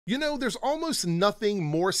You know, there's almost nothing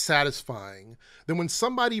more satisfying than when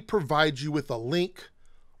somebody provides you with a link,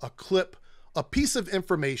 a clip, a piece of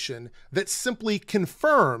information that simply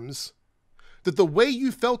confirms that the way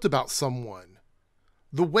you felt about someone,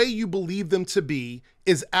 the way you believe them to be,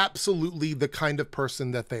 is absolutely the kind of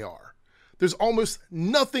person that they are. There's almost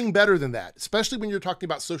nothing better than that, especially when you're talking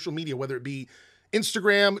about social media, whether it be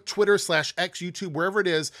Instagram, Twitter /X, YouTube, wherever it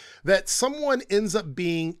is, that someone ends up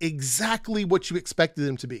being exactly what you expected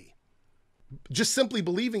them to be. Just simply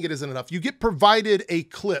believing it isn't enough. You get provided a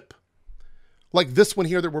clip like this one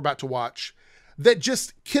here that we're about to watch that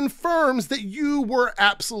just confirms that you were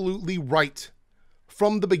absolutely right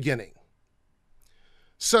from the beginning.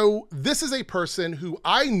 So this is a person who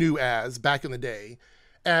I knew as, back in the day,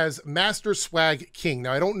 as Master Swag King.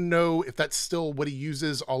 Now, I don't know if that's still what he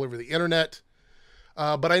uses all over the internet,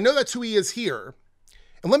 but I know that's who he is here.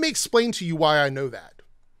 And let me explain to you why I know that.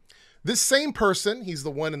 This same person, he's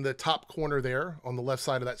the one in the top corner there on the left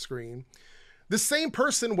side of that screen. This same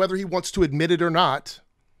person, whether he wants to admit it or not,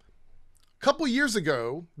 a couple years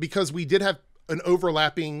ago, because we did have an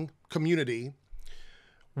overlapping community,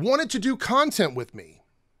 wanted to do content with me.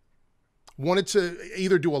 Wanted to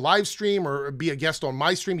either do a live stream or be a guest on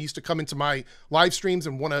my stream. He used to come into my live streams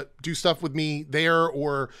and want to do stuff with me there,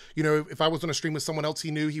 or, you know, if I was on a stream with someone else he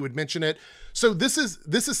knew, he would mention it. So this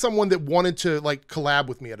is someone that wanted to like collab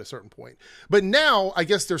with me at a certain point. But now I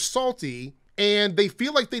guess they're salty and they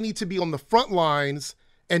feel like they need to be on the front lines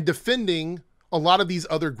and defending a lot of these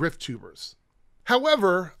other grift tubers.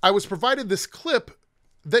 However, I was provided this clip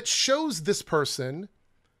that shows this person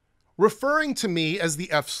referring to me as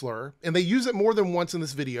the F-Slur, and they use it more than once in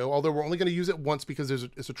this video, although we're only going to use it once because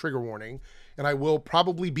it's a trigger warning, and I will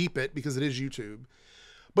probably beep it because it is YouTube,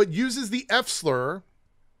 but uses the F-Slur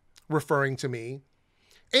referring to me,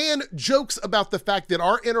 and jokes about the fact that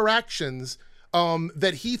our interactions,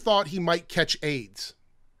 that he thought he might catch AIDS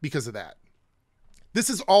because of that. This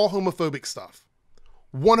is all homophobic stuff,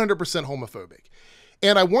 100% homophobic.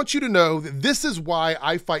 And I want you to know that this is why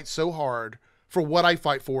I fight so hard for what I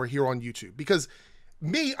fight for here on YouTube. Because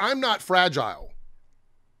me, I'm not fragile.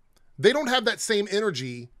 They don't have that same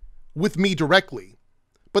energy with me directly,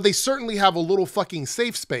 but they certainly have a little fucking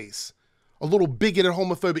safe space, a little bigoted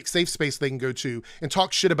homophobic safe space they can go to and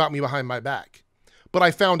talk shit about me behind my back. But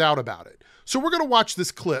I found out about it. So we're gonna watch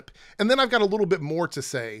this clip, and then I've got a little bit more to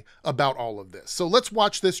say about all of this. So let's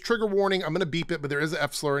watch this. Trigger warning, I'm gonna beep it, but there is an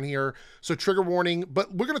F-Slur in here. So trigger warning,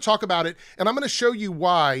 but we're gonna talk about it, and I'm gonna show you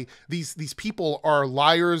why these people are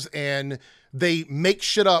liars and they make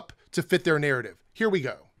shit up to fit their narrative. Here we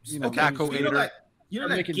go. Okay, you know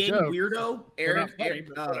that gay weirdo,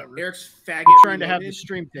 Eric's faggot. Trying to have the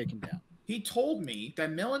stream taken down. He told me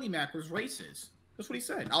that Melanie Mac was racist. That's what he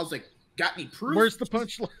said. I was like, got any proof? Where's the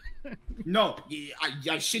punchline? No,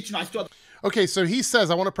 I shit you not. I still. Okay, so he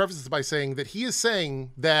says, I want to preface this by saying that he is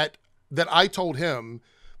saying that I told him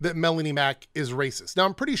that Melanie Mac is racist. Now,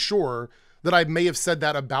 I'm pretty sure that I may have said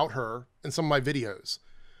that about her in some of my videos.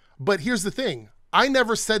 But here's the thing. I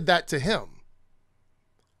never said that to him.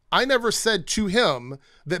 I never said to him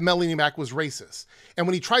that Melanie Mac was racist. And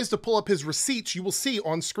when he tries to pull up his receipts, you will see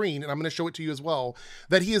on screen, and I'm going to show it to you as well,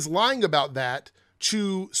 that he is lying about that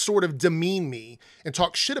to sort of demean me and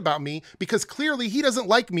talk shit about me because clearly he doesn't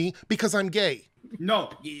like me because I'm gay.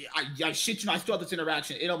 No, I shit you not. I still have this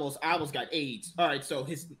interaction. I almost got AIDS. All right, so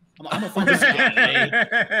I'm gonna find this guy.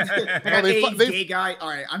 Gay guy. All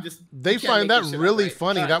right, They find that really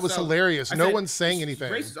funny. Right, that was hilarious. No one's saying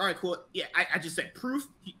anything. Racist. All right, cool. Yeah, I just said proof.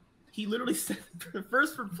 He literally said the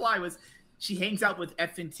first reply was she hangs out with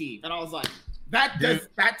F and T, and I was like,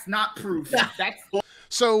 that's not proof. That's.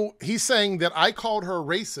 So he's saying that I called her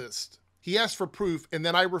racist. He asked for proof, and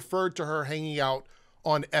then I referred to her hanging out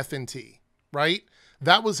on FNT, right?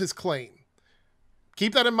 That was his claim.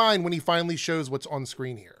 Keep that in mind when he finally shows what's on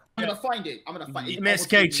screen here. I'm gonna find it. Miss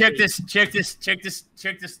K, check this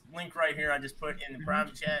link right here. I just put in the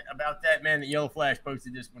private chat about that, man. The Yellow Flash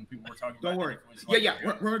posted this when people were talking about it. Don't worry. Yeah.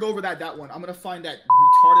 We're gonna go over that one. I'm gonna find that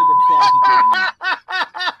retarded reply he gave me.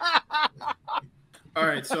 All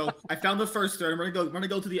right, so I found the first thread. I'm gonna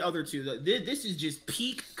go to the other two. This is just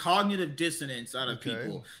peak cognitive dissonance out of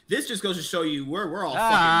people. This just goes to show you we're all fucking.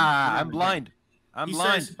 I'm blind. I'm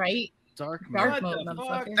blind. Says, right? Dark mode,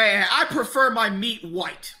 motherfucker. Hey, I prefer my meat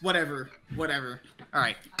white. Whatever. All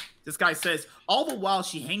right. This guy says all the while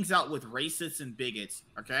she hangs out with racists and bigots.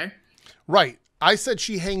 Okay. Right. I said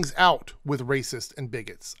she hangs out with racists and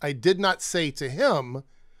bigots. I did not say to him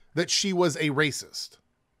that she was a racist,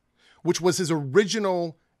 which was his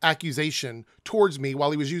original accusation towards me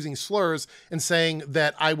while he was using slurs and saying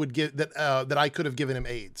that I would give that I could have given him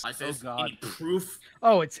AIDS. I said, God. any proof?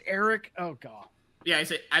 Oh, it's Eric. Oh God. Yeah,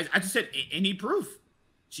 I just said any proof.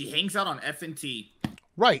 She hangs out on F&T.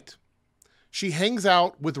 Right. She hangs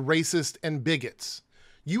out with racists and bigots.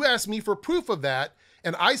 You asked me for proof of that,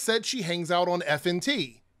 and I said she hangs out on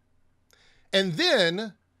F&T. And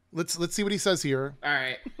then let's see what he says here. All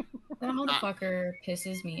right. That motherfucker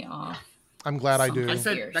pisses me off. I'm glad I do. I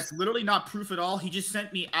said that's literally not proof at all. He just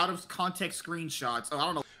sent me out of context screenshots. So I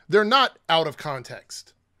don't know. They're not out of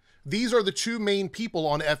context. These are the two main people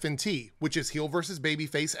on F&T, which is heel versus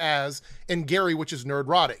babyface as, and Gary, which is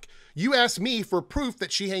nerdrotic. You asked me for proof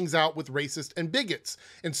that she hangs out with racists and bigots.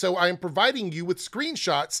 And so I am providing you with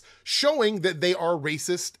screenshots showing that they are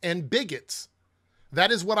racist and bigots.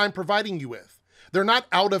 That is what I'm providing you with. They're not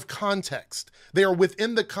out of context. They are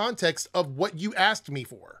within the context of what you asked me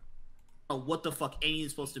for. What the fuck any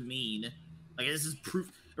is supposed to mean. Like, this is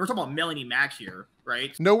proof. We're talking about Melanie Mack here,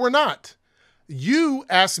 right? No, we're not. You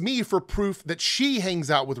asked me for proof that she hangs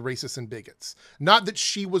out with racists and bigots, not that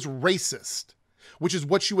she was racist, which is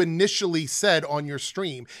what you initially said on your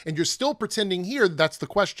stream. And you're still pretending here that's the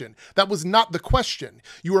question. That was not the question.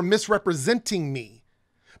 You are misrepresenting me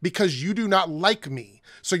because you do not like me.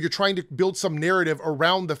 So you're trying to build some narrative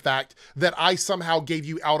around the fact that I somehow gave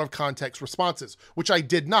you out of context responses, which I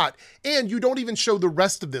did not. And you don't even show the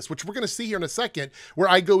rest of this, which we're going to see here in a second, where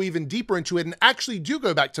I go even deeper into it and actually do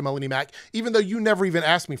go back to Melanie Mack, even though you never even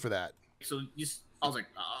asked me for that. So I was like,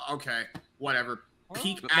 okay, whatever.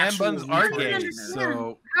 Peak Man actual buns are retardation gay, there.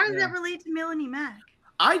 so How does that relate to Melanie Mack?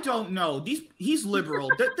 I don't know. He's liberal.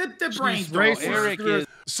 The brains don't racist. work. Eric is.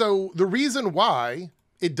 So the reason why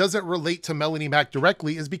it doesn't relate to Melanie Mack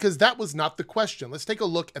directly is because that was not the question. Let's take a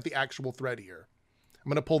look at the actual thread here. I'm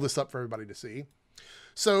going to pull this up for everybody to see.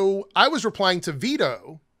 So I was replying to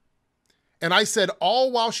Vito, and I said,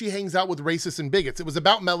 all while she hangs out with racists and bigots. It was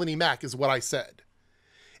about Melanie Mack is what I said.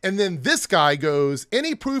 And then this guy goes,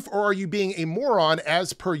 any proof or are you being a moron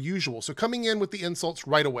as per usual? So coming in with the insults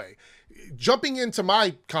right away, jumping into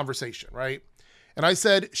my conversation, right? And I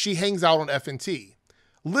said, she hangs out on F&T.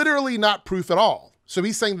 Literally not proof at all. So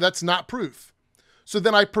he's saying that's not proof. So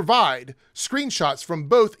then I provide screenshots from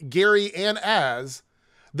both Gary and Az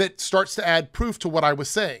that starts to add proof to what I was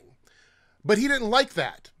saying. But he didn't like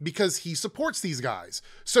that because he supports these guys.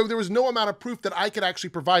 So there was no amount of proof that I could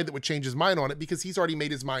actually provide that would change his mind on it because he's already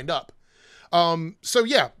made his mind up. So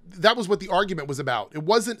yeah, that was what the argument was about. It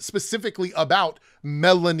wasn't specifically about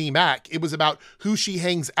Melanie Mack. It was about who she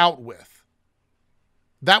hangs out with.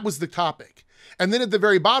 That was the topic. And then at the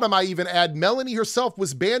very bottom, I even add Melanie herself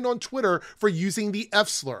was banned on Twitter for using the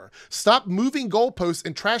F-Slur. Stop moving goalposts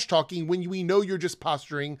and trash talking when we know you're just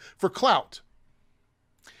posturing for clout.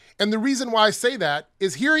 And the reason why I say that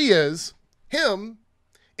is here he is, him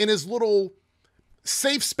in his little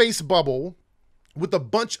safe space bubble with a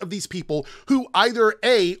bunch of these people who either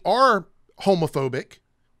A, are homophobic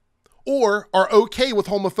or are okay with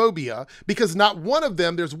homophobia, because not one of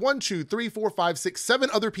them, there's 1, 2, 3, 4, 5, 6, 7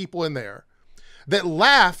 other people in there that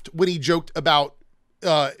laughed when he joked about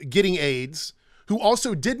getting AIDS, who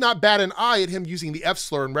also did not bat an eye at him using the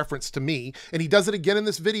F-slur in reference to me. And he does it again in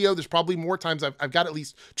this video. There's probably more times. I've got at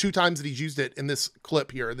least 2 times that he's used it in this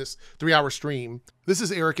clip here, this 3-hour stream. This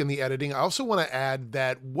is Eric in the editing. I also want to add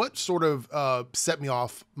that what sort of set me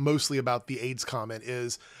off mostly about the AIDS comment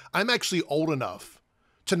is I'm actually old enough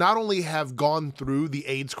to not only have gone through the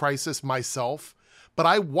AIDS crisis myself, but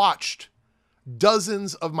I watched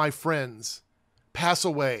dozens of my friends pass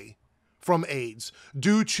away from AIDS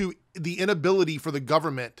due to the inability for the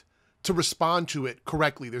government to respond to it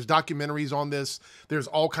correctly. There's documentaries on this. There's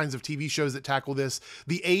all kinds of TV shows that tackle this.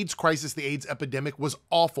 The AIDS crisis, the AIDS epidemic was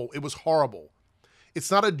awful. It was horrible.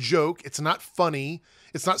 It's not a joke. It's not funny.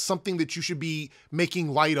 It's not something that you should be making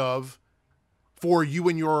light of for you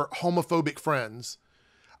and your homophobic friends.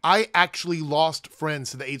 I actually lost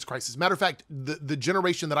friends to the AIDS crisis. Matter of fact, the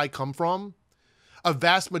generation that I come from, a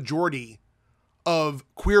vast majority of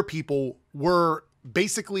queer people were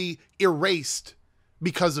basically erased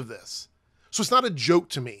because of this. So it's not a joke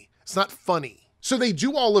to me. It's not funny. So they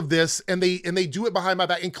do all of this and they do it behind my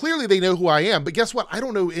back, and clearly they know who I am. But guess what? I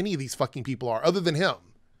don't know who any of these fucking people are other than him.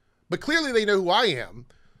 But clearly they know who I am.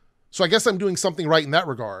 So I guess I'm doing something right in that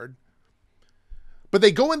regard. But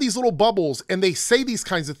they go in these little bubbles and they say these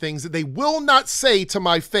kinds of things that they will not say to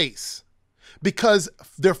my face because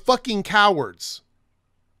they're fucking cowards.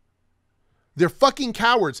 They're fucking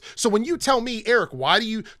cowards. So when you tell me, Eric, why do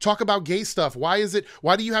you talk about gay stuff? Why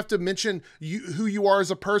do you have to mention who you are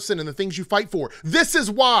as a person and the things you fight for? This is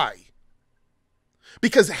why.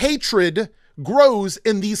 Because hatred grows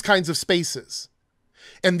in these kinds of spaces.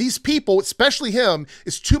 And these people, especially him,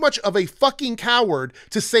 is too much of a fucking coward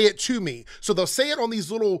to say it to me. So they'll say it on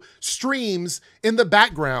these little streams in the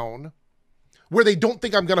background where they don't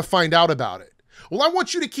think I'm going to find out about it. Well, I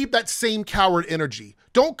want you to keep that same coward energy.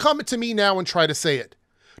 Don't come to me now and try to say it.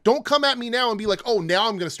 Don't come at me now and be like, oh, now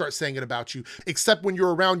I'm going to start saying it about you, except when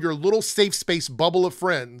you're around your little safe space bubble of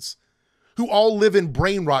friends who all live in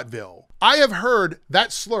Brain Rotville. I have heard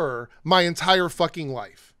that slur my entire fucking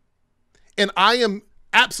life. And I am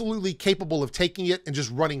absolutely capable of taking it and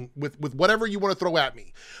just running with whatever you want to throw at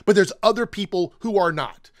me. But there's other people who are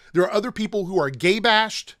not. There are other people who are gay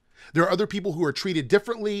bashed. There are other people who are treated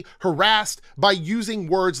differently, harassed by using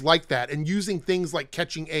words like that and using things like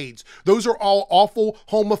catching AIDS. Those are all awful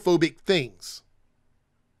homophobic things.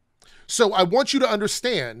 So I want you to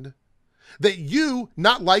understand that you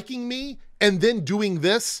not liking me and then doing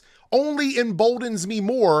this only emboldens me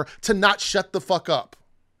more to not shut the fuck up.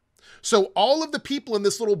 So all of the people in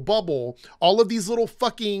this little bubble, all of these little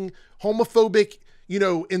fucking homophobic,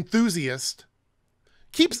 enthusiasts,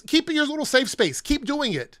 keep your little safe space. Keep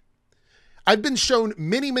doing it. I've been shown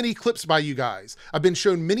many, many clips by you guys. I've been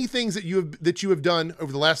shown many things that you have done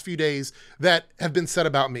over the last few days that have been said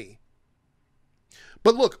about me.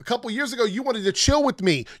 But look, a couple years ago, you wanted to chill with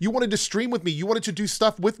me. You wanted to stream with me. You wanted to do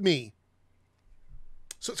stuff with me.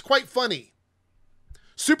 So it's quite funny.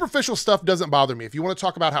 Superficial stuff doesn't bother me. If you want to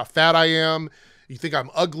talk about how fat I am, you think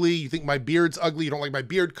I'm ugly, you think my beard's ugly, you don't like my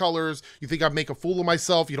beard colors, you think I make a fool of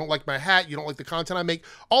myself, you don't like my hat, you don't like the content I make,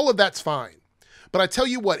 all of that's fine. But I tell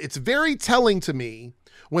you what, it's very telling to me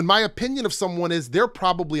when my opinion of someone is they're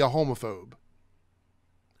probably a homophobe,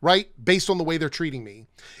 right? Based on the way they're treating me.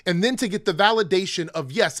 And then to get the validation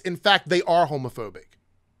of, yes, in fact, they are homophobic.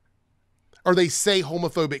 Or they say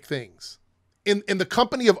homophobic things. In the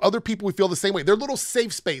company of other people who feel the same way. Their little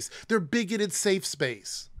safe space, their bigoted safe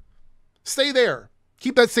space. Stay there.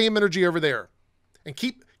 Keep that same energy over there. And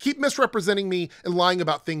keep misrepresenting me and lying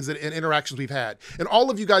about things and interactions we've had. And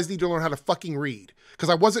all of you guys need to learn how to fucking read.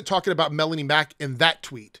 Because I wasn't talking about Melanie Mack in that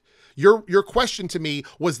tweet. Your question to me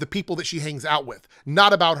was the people that she hangs out with,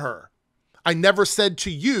 not about her. I never said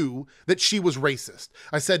to you that she was racist.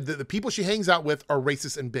 I said that the people she hangs out with are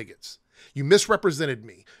racist and bigots. You misrepresented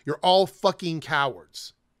me. You're all fucking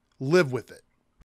cowards. Live with it.